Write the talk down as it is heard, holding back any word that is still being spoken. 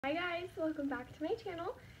Hi guys, welcome back to my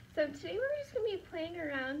channel. So today we're just going to be playing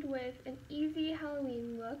around with an easy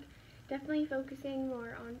Halloween look, definitely focusing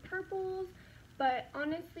more on purples, but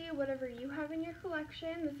honestly whatever you have in your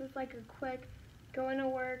collection. This is like a quick going to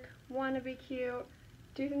work, want to be cute,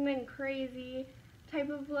 do something crazy type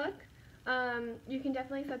of look. You can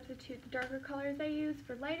definitely substitute the darker colors I use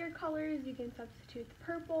for lighter colors. You can substitute the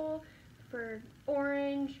purple for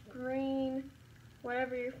orange, green,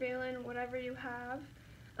 whatever you're feeling, whatever you have.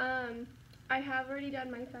 I have already done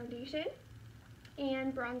my foundation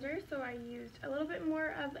and bronzer, so I used a little bit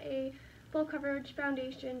more of a full coverage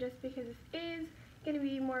foundation just because this is going to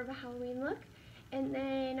be more of a Halloween look. And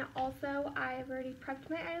then also I've already prepped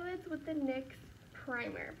my eyelids with the NYX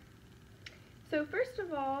primer. So first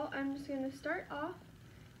of all, I'm just going to start off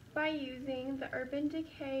by using the Urban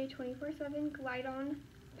Decay 24/7 Glide On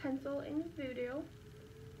pencil in Voodoo.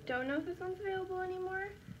 Don't know if this one's available anymore,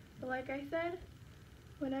 but like I said,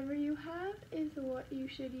 whatever you have is what you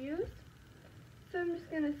should use. So I'm just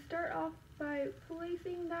going to start off by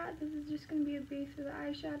placing that. This is just going to be a base for the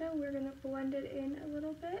eyeshadow. We're going to blend it in a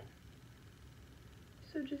little bit.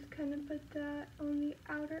 So just kind of put that on the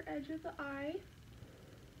outer edge of the eye.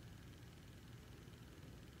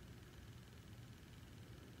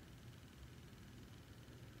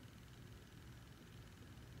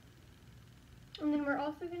 And then we're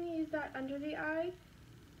also going to use that under the eye,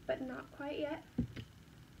 but not quite yet.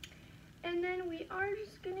 And then we are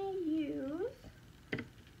just going to use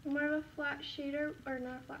more of a flat shader, or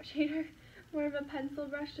not a flat shader, more of a pencil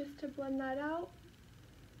brush just to blend that out.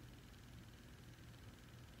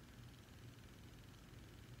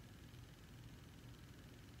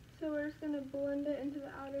 So we're just going to blend it into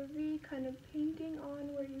the outer V, kind of painting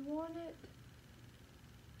on where you want it.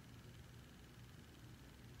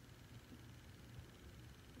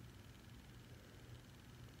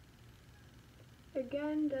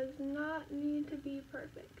 Again, does not need to be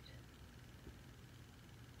perfect.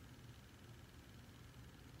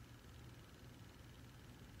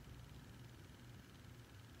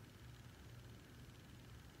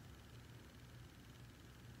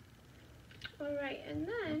 Alright, and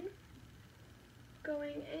then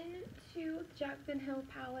going into Jackson Hill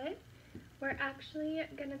palette, we're actually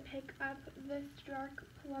going to pick up this dark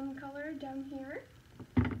plum color down here.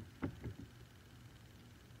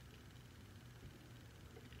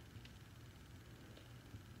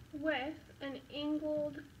 With an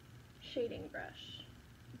angled shading brush.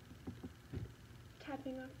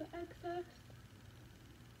 Tapping off the excess.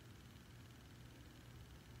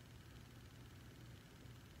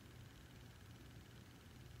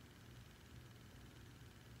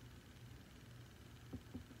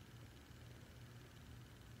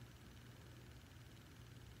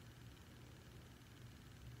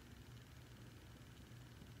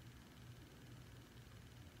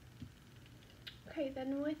 Okay,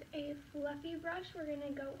 then with a fluffy brush, we're going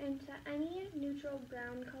to go into any neutral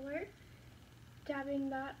brown color, dabbing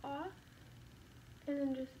that off, and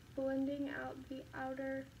then just blending out the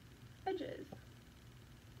outer edges,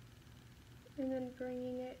 and then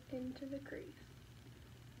bringing it into the crease.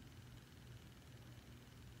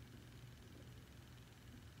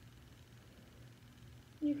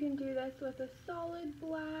 You can do this with a solid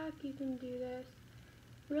black, you can do this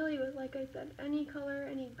really with, like I said, any color,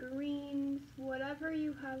 any greens, whatever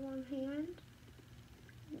you have on hand,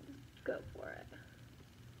 go for it.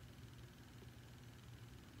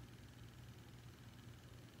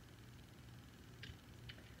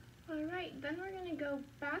 Alright, then we're going to go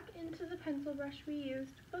back into the pencil brush we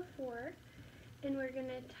used before, and we're going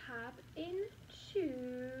to tap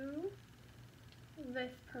into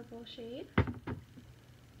this purple shade.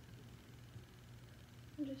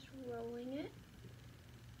 I'm just rolling it.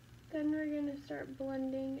 Then we're going to start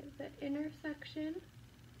blending the intersection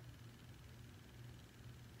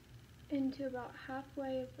into about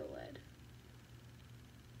halfway of the lid.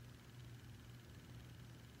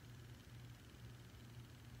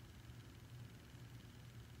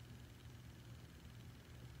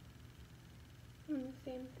 And the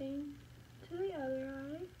same thing to the other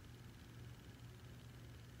eye.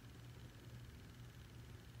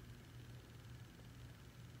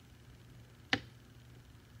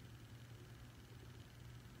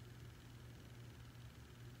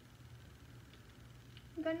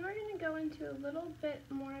 Then we're going to go into a little bit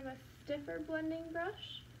more of a stiffer blending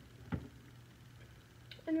brush,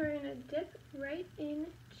 and we're going to dip right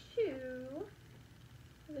into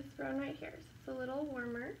this brown right here, so it's a little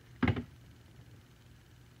warmer.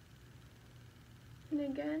 And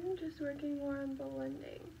again, just working more on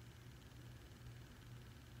blending.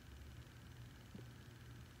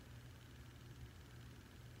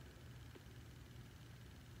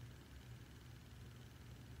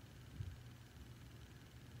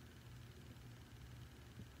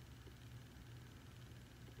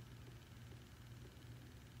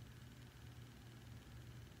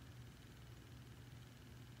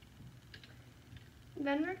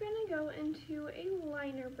 Then we're going to go into a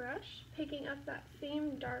liner brush, picking up that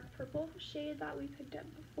same dark purple shade that we picked up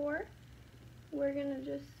before. We're going to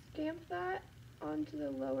just stamp that onto the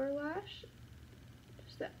lower lash,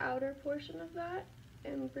 just the outer portion of that,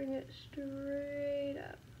 and bring it straight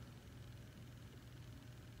up.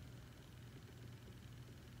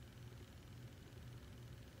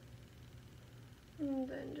 And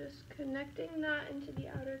then just connecting that into the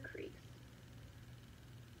outer crease.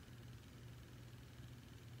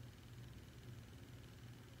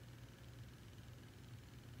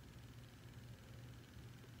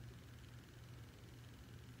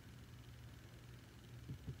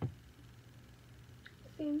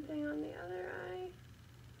 Same thing on the other eye.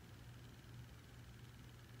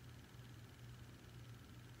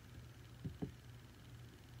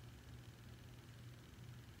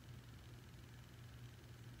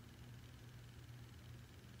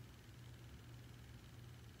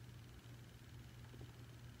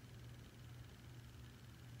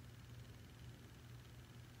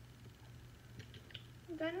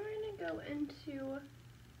 Then we're going to go into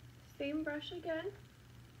same brush again,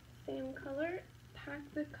 same color, pack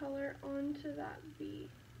the color onto that V.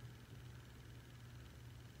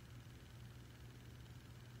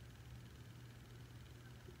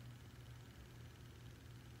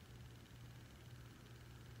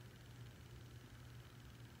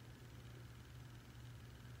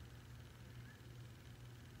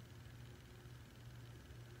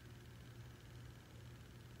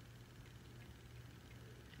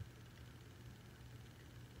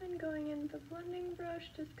 And going in the blending brush,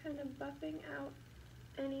 just kind of buffing out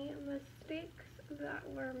any mistakes that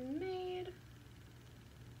were made.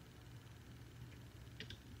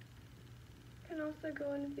 You can also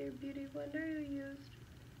go in with your beauty blender you used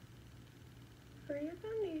for your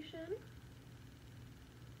foundation.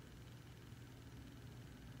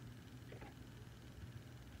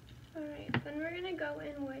 Alright, then we're going to go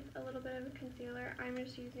in with a little bit of a concealer. I'm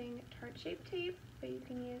just using Tarte Shape Tape, but you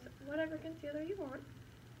can use whatever concealer you want.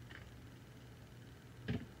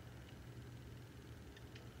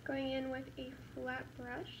 Going in with a flat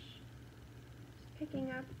brush, just picking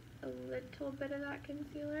up a little bit of that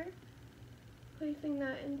concealer, placing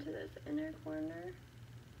that into this inner corner.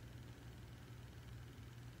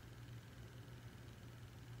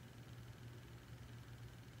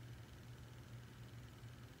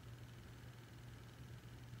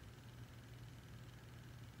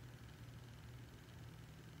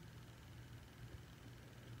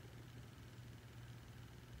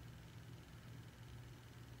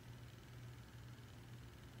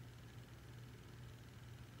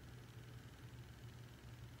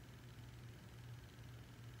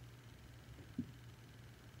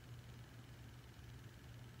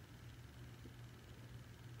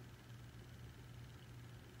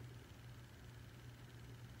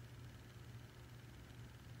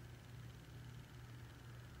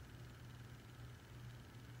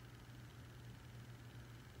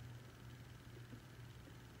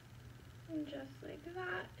 And just like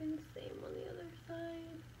that, and same on the other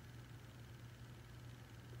side.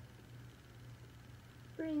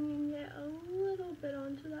 Bringing it a little bit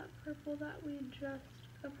onto that purple that we just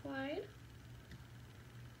applied.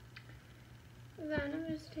 Then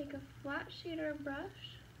I'm just take a flat shader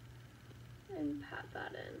brush and pat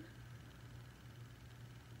that in.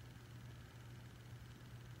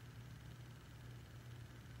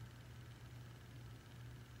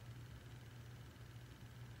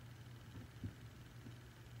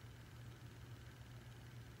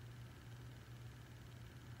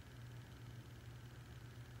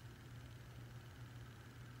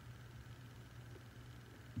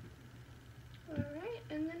 Alright,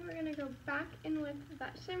 and then we're going to go back in with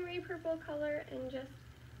that shimmery purple color and just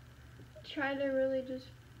try to really just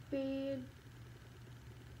fade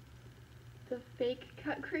the fake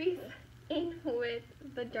cut crease in with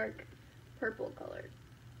the dark purple color.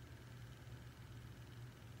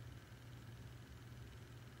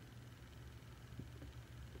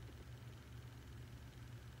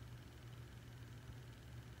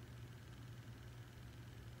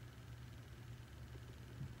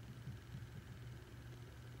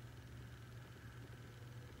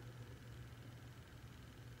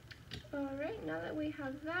 Alright, now that we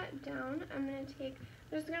have that down, I'm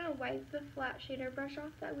just going to wipe the flat shader brush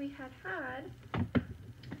off that we had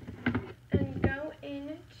and go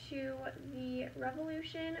into the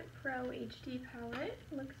Revolution Pro HD palette.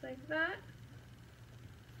 Looks like that.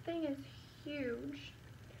 This thing is huge.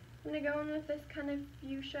 I'm going to go in with this kind of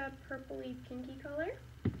fuchsia purpley pinky color,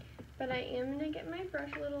 but I am going to get my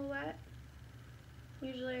brush a little wet.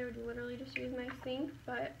 Usually I would literally just use my sink,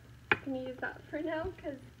 but I'm going to use that for now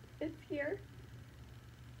because it's here.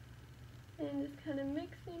 And just kind of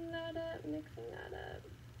mixing that up,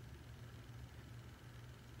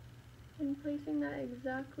 and placing that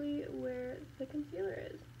exactly where the concealer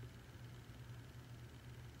is.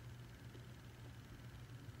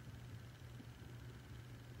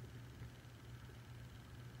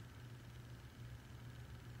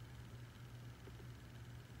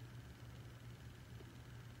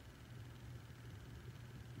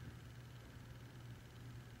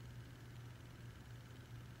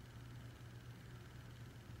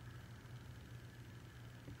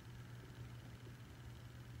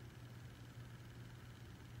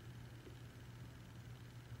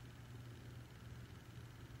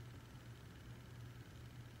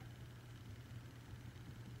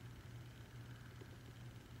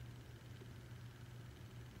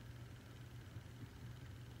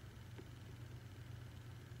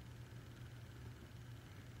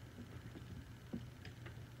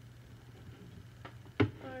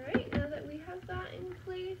 Alright, now that we have that in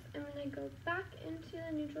place, I'm going to go back into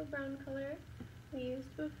the neutral brown color we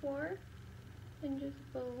used before and just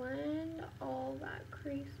blend all that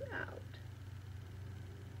crease out.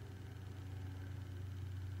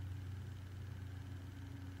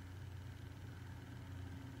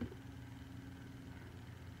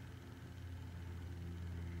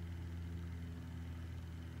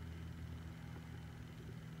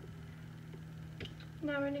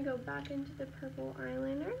 Now we're going to go back into the purple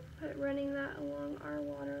eyeliner, running that along our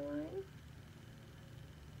waterline.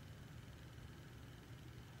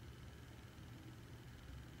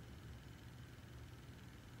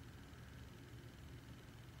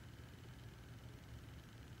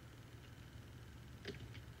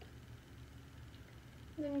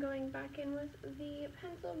 Then going back in with the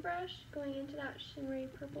pencil brush, going into that shimmery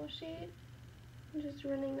purple shade, and just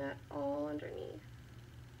running that all underneath.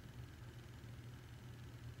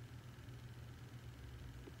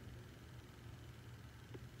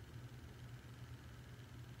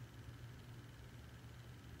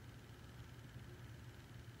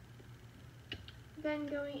 Then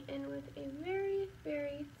going in with a very,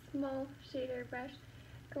 very small shader brush,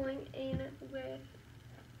 going in with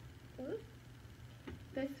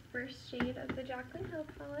this first shade of the Jaclyn Hill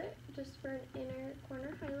palette, just for an inner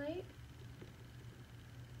corner highlight.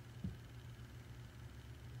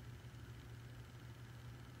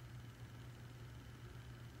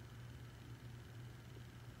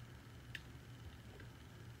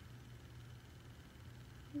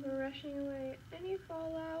 Brushing away any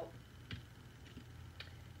fallout.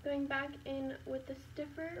 Going back in with the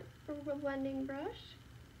stiffer blending brush,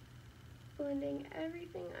 blending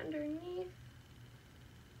everything underneath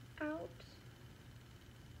out.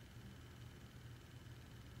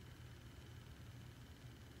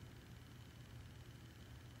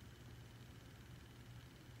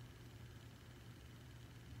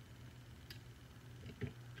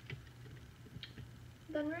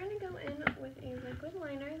 Then we're going to go in with a liquid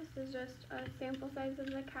liner. This is just a sample size of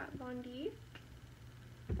the Kat Von D.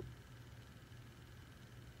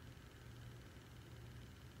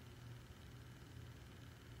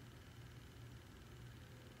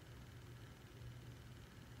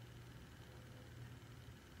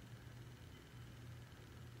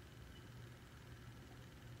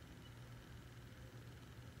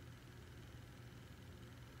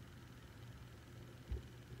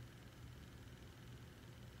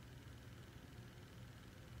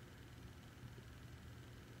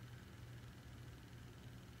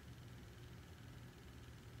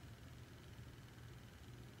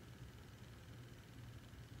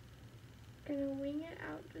 Gonna wing it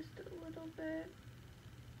out just a little bit.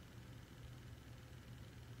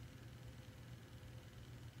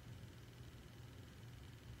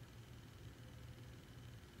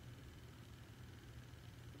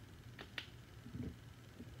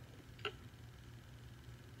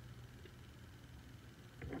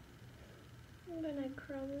 I'm gonna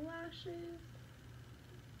curl the lashes.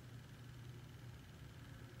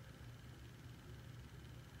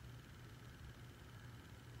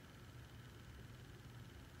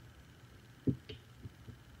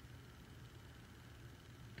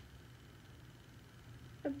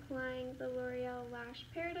 Applying the L'Oreal Lash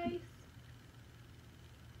Paradise.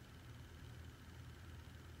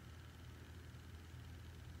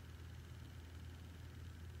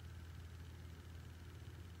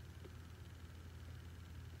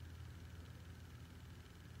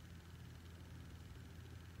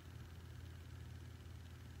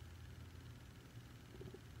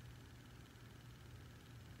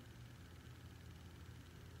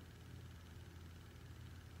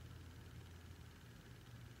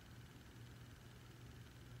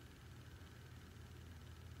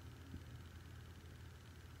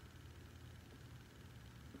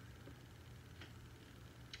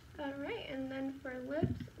 Alright, and then for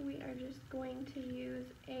lips, we are just going to use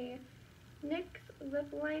a NYX lip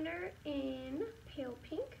liner in pale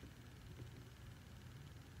pink.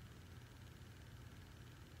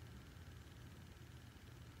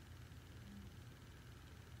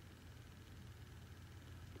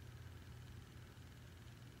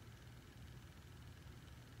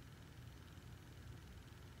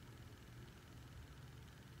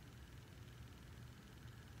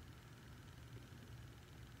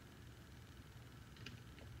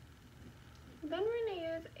 Then we're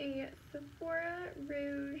going to use a Sephora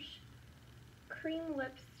Rouge cream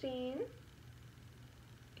lip stain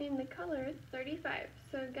in the color 35.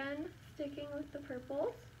 So again, sticking with the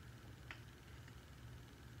purples.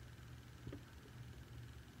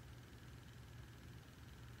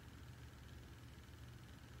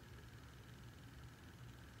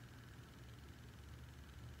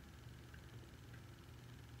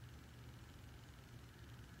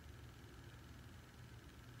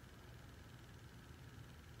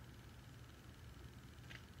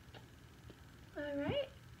 Alright,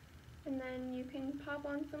 and then you can pop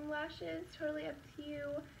on some lashes, totally up to you.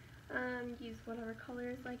 Use whatever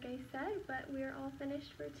colors like I said, but we're all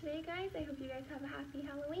finished for today, guys. I hope you guys have a happy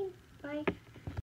Halloween. Bye!